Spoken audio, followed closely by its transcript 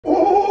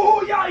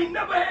Y'all ain't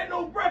never had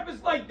no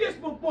breakfast like this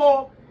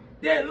before.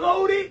 That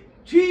loaded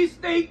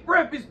cheesesteak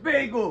breakfast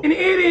bagel. And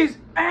it is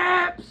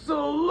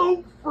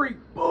absolute freak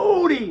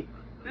booty.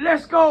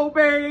 Let's go,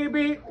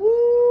 baby.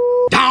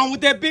 Ooh. Down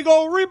with that big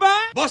old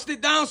ribeye. Bust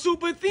it down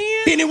super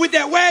thin. Hit it with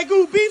that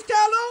Wagyu beef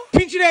tallow.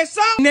 Pinch of that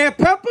salt and that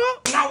pepper.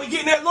 Now we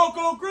getting that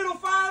loco griddle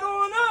fired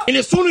on up. And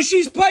as soon as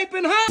she's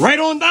piping hot, right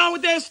on down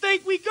with that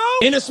steak we go.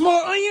 And a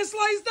small onion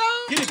sliced down.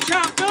 Get it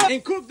chopped up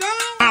and cooked down.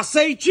 I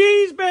say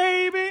cheese,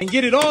 baby. And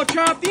get it all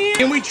chopped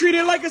in. And we treat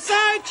it like a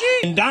side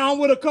cheese. And down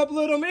with a couple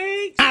of them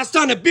eggs. Now it's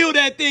time to build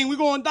that thing. We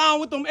going down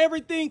with them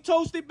everything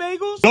toasted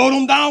bagels. Load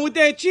them down with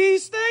that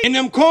cheese steak. And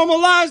them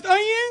caramelized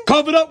onions.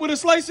 Covered up with a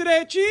slice of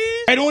that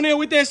cheese. Right on there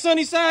with that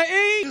sunny side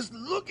egg. Just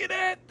look at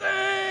that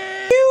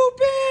thing. You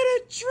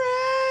better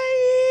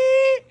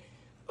try it.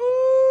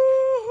 Ooh.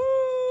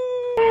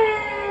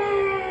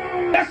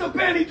 That's a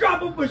panty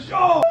dropper for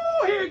sure.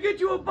 Ooh, here, get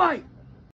you a bite.